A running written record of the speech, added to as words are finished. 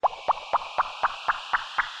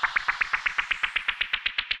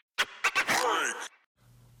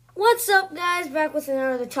What's up, guys? Back with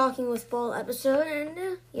another Talking with Bolt episode,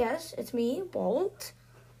 and yes, it's me, Bolt.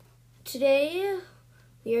 Today,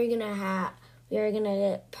 we are gonna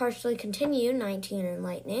partially continue 19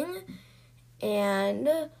 Enlightening,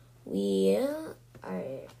 and we are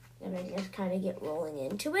gonna just kind of get rolling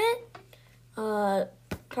into it.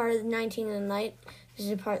 Part of 19 Enlight. This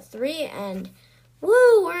is part 3, and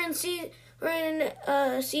woo, we're in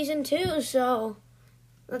season 2. So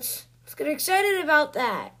let's get excited about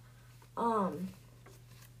that.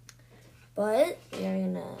 But we're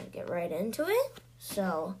gonna get right into it.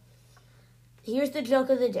 So here's the joke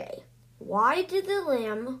of the day. Why did the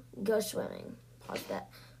lamb go swimming?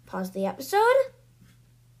 Pause the episode.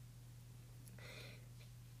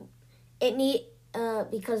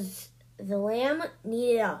 Because the lamb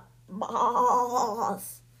needed a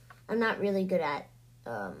boss. I'm not really good at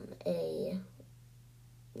a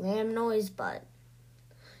lamb noise, but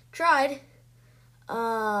tried.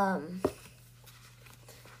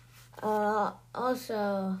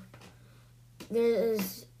 Also,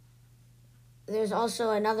 there's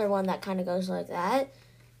also another one that kind of goes like that.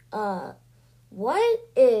 What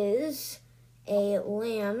is a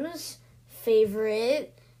lamb's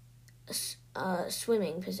favorite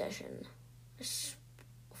swimming position?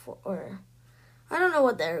 Or I don't know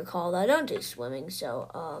what they're called. I don't do swimming,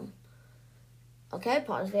 so okay,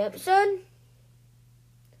 pause the episode.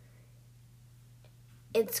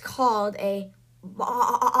 It's called a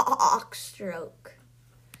box stroke.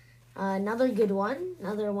 Another good one.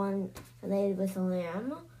 Another one related with a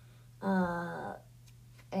lamb.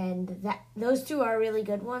 And those two are really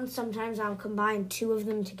good ones. Sometimes I'll combine two of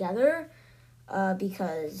them together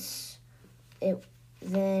because it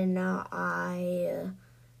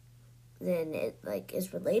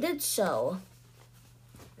is related. So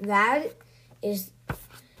that is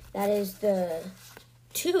the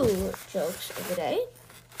 2 jokes of the day,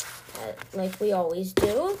 like we always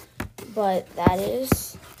do, but that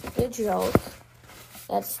is the joke.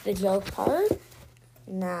 That's the joke part.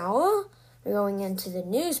 Now we're going into the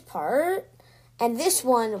news part, and this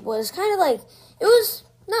one was kind of like, it was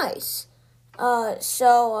nice.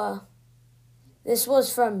 This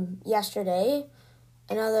was from yesterday,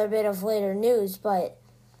 another bit of later news, but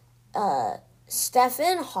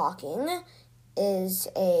Stephen Hawking is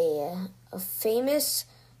a famous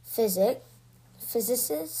physicist.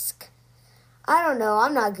 I don't know.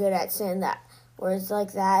 I'm not good at saying that words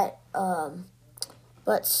like that.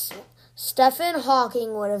 But Stephen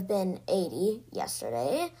Hawking would have been 80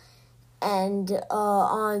 yesterday, and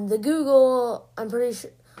on the Google, I'm pretty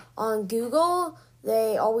sure on Google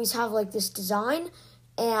they always have like this design,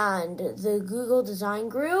 and the Google design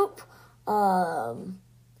group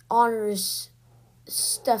honors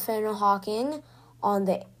Stephen Hawking on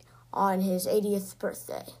his 80th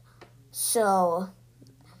birthday. So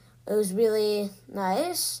it was really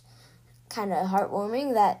nice, kind of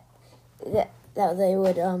heartwarming that they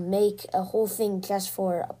would make a whole thing just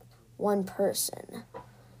for one person.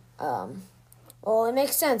 Well, it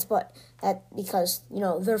makes sense, but because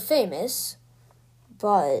they're famous,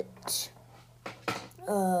 but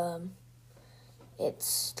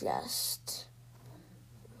it's just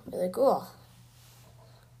really cool.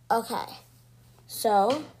 Okay.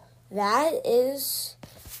 So that's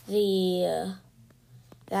the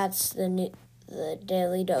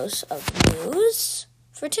daily dose of news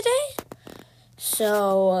for today.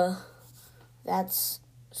 So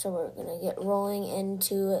we're gonna get rolling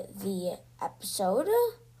into the episode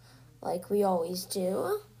like we always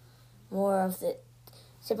do. More of the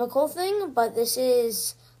typical thing, but this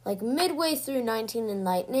is like midway through 19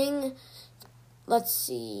 Enlightening. Let's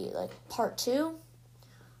see, like part 2.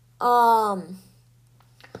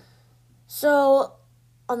 So,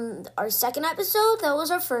 on our second episode, that was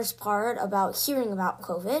our first part about hearing about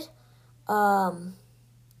COVID.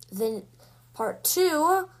 Then part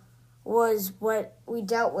 2 was what we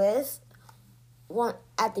dealt with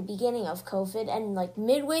at the beginning of COVID, and like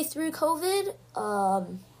midway through COVID,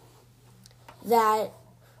 that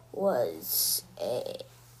was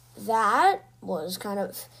kind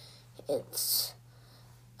of,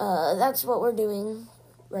 that's what we're doing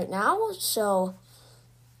right now. So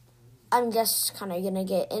I'm just kind of gonna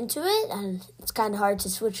get into it, and it's kind of hard to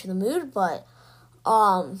switch the mood, but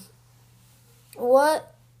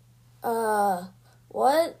what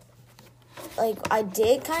like I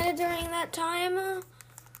did kind of during that time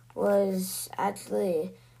was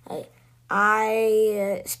actually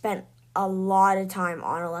I spent a lot of time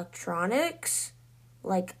on electronics,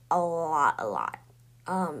 like a lot.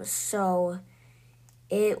 So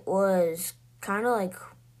it was kind of like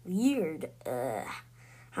weird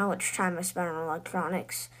how much time I spent on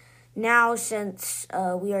electronics. now, since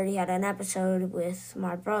we already had an episode with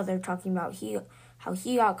my brother talking about how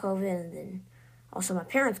he got COVID, and then also my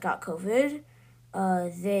parents got COVID,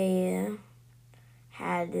 they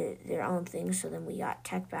had their own thing, so then we got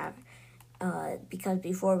tech back, because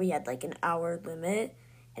before we had like an hour limit,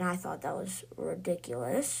 and I thought that was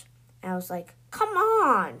ridiculous. And I was like, come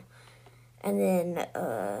on! And then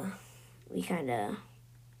we kind of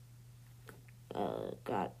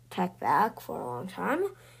got tech back for a long time.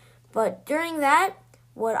 But during that,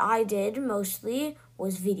 what I did mostly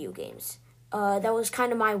was video games. That was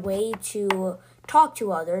kind of my way to talk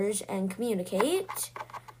to others and communicate.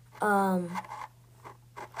 And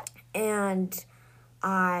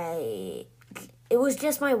it was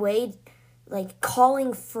just my way, like,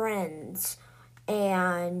 calling friends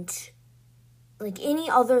and, like, any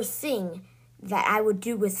other thing that I would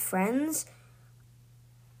do with friends,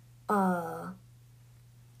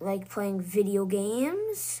 like playing video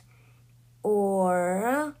games,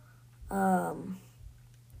 or,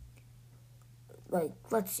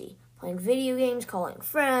 playing video games, calling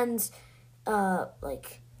friends,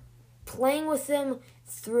 like, playing with them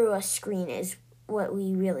through a screen is what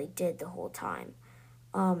we really did the whole time.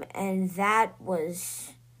 And that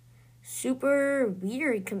was super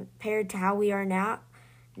weird compared to how we are now.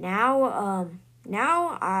 Now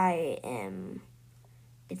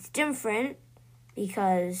it's different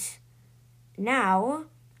because now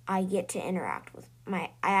I get to interact with I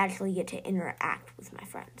actually get to interact with my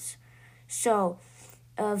friends. So,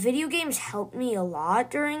 video games helped me a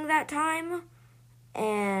lot during that time,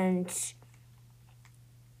 and that's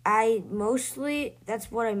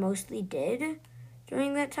what I mostly did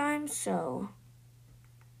during that time, so,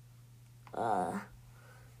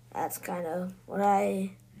 that's kind of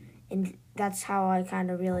that's how I kind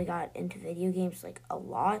of really got into video games, like, a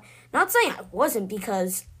lot. Not saying I wasn't,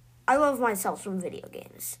 because I love myself from video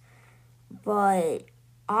games, but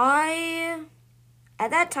at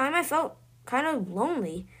that time, I felt kind of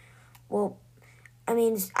lonely. Well, I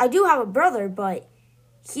mean, I do have a brother, but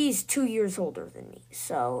he's 2 years older than me,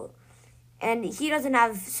 so, and he doesn't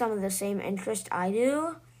have some of the same interests I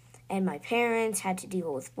do, and my parents had to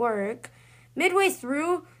deal with work. Midway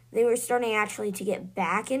through, they were starting actually to get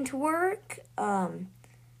back into work.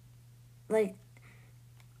 Like,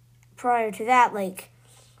 prior to that, like,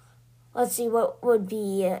 let's see, what would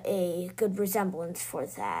be a good resemblance for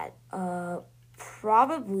that?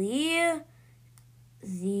 Probably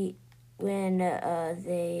the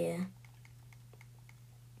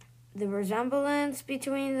resemblance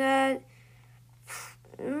between that,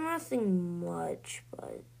 nothing much,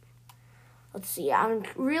 but let's see, I'm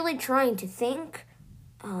really trying to think.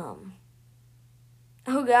 Oh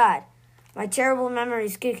God, my terrible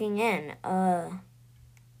memory's kicking in.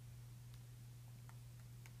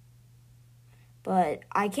 But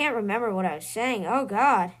I can't remember what I was saying. Oh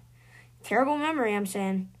God, terrible memory, I'm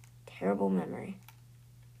saying. Terrible memory.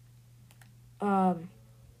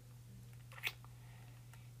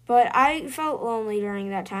 But I felt lonely during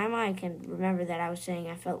that time. I can remember that I was saying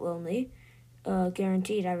I felt lonely.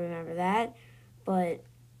 Guaranteed I remember that. But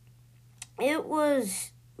it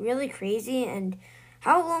was really crazy, and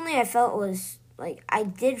how lonely I felt was, like,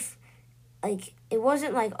 it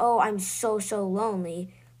wasn't like, oh, I'm so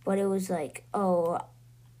lonely, but it was like, oh,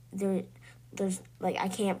 there's, like, I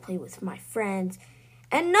can't play with my friends.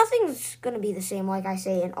 And nothing's going to be the same, like I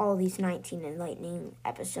say in all these 19 Enlightening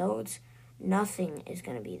episodes. Nothing is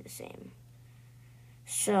going to be the same.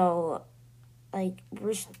 So, like,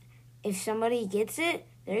 if somebody gets it,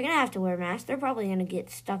 they're going to have to wear masks. They're probably going to get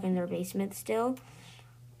stuck in their basement still.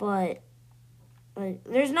 But, like,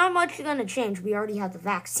 there's not much going to change. We already have the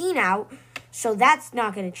vaccine out, so that's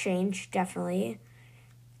not going to change, definitely.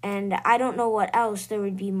 And I don't know what else there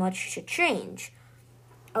would be much to change.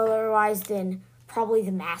 Otherwise than probably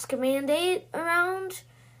the mask mandate around.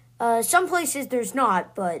 Some places there's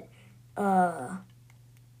not, but in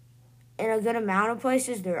a good amount of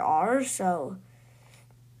places there are, so,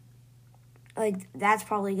 like, that's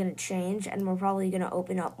probably going to change, and we're probably going to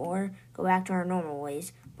open up more, go back to our normal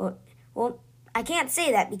ways. But, well, I can't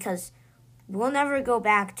say that because we'll never go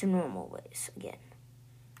back to normal ways again.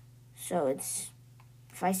 So if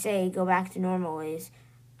I say go back to normal ways,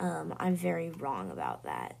 I'm very wrong about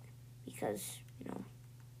that, because,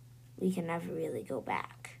 we can never really go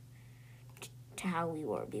back to how we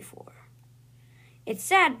were before. It's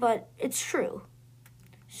sad, but it's true.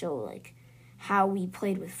 So, like, how we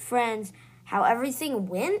played with friends, how everything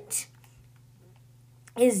went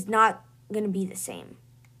is not going to be the same.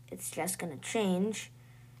 It's just going to change,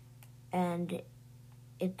 and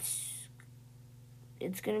it's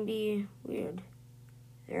going to be weird.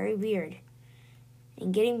 Very weird.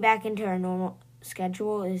 and getting back into our normal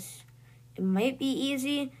schedule it might be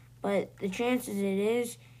easy, but the chances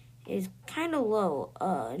it is kind of low.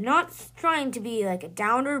 Not trying to be like a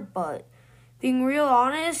downer, but being real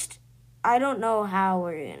honest, I don't know how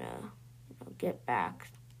we're gonna get back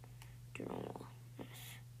to normal.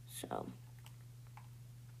 So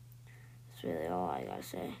that's really all I gotta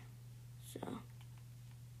say. So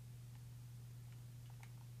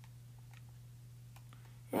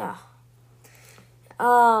yeah.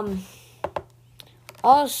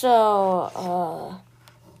 Also,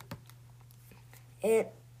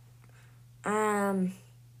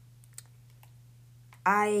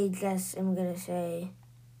 I guess I'm gonna say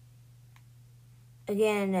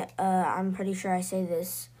again. I'm pretty sure I say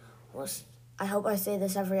this. Well, I hope I say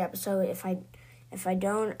this every episode. If I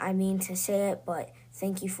don't, I mean to say it. But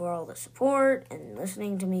thank you for all the support and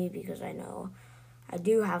listening to me, because I know I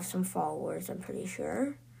do have some followers. I'm pretty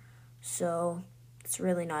sure, so it's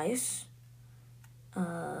really nice.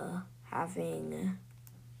 Having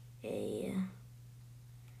a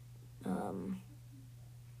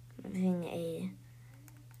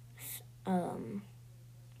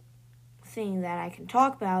thing that I can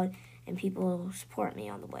talk about and people support me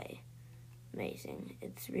on the way. Amazing.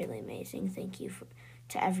 It's really amazing. Thank you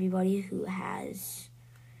to everybody who has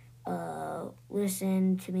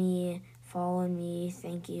listened to me, followed me.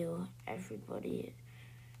 Thank you, everybody,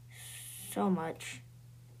 so much.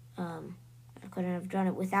 I couldn't have done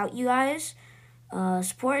it without you guys.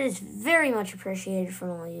 Support is very much appreciated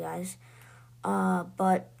from all you guys.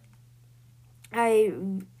 But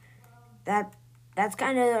that's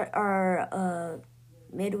kind of our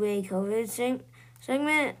midway COVID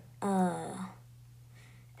segment.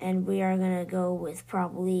 And we are gonna go with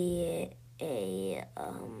probably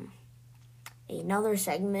another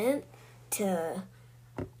segment to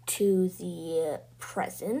the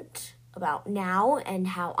present, about now and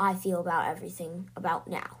how I feel about everything about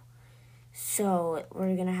now. So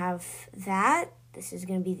we're gonna have that. This is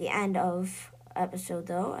gonna be the end of episode,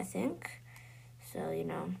 though, I think. So,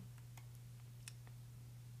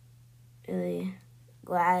 really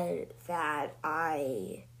glad that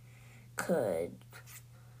I could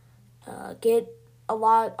get a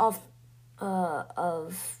lot of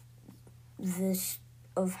this,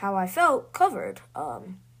 of how I felt, covered.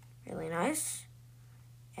 Really nice,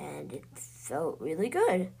 and it felt really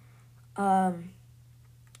good.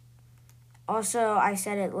 Also, I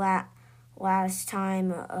said it last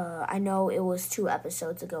time. I know it was 2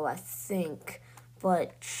 episodes ago, I think,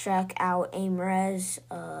 but check out Amrez.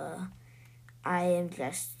 I am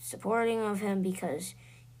just supporting of him because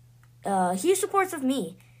he supports of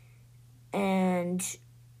me, and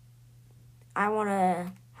I want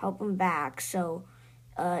to help him back. So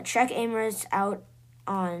check Amrez out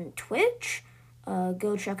on Twitch.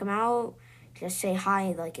 Go check him out. Just say hi,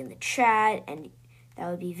 in the chat, and that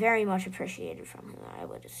would be very much appreciated from him, I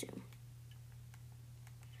would assume.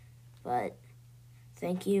 But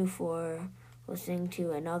thank you for listening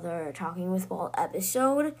to another Talking with Walt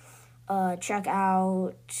episode. Check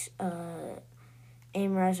out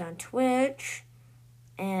Amrez on Twitch,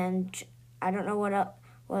 and I don't know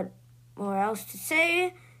what more else to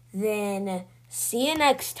say. Then see you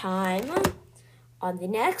next time on the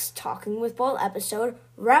next Talking with Walt episode,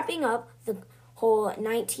 wrapping up the whole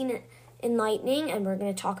 19 Enlightening, and we're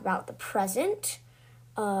going to talk about the present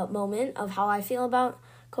moment of how I feel about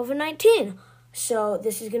COVID-19. So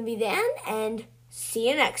this is going to be the end, and see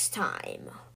you next time.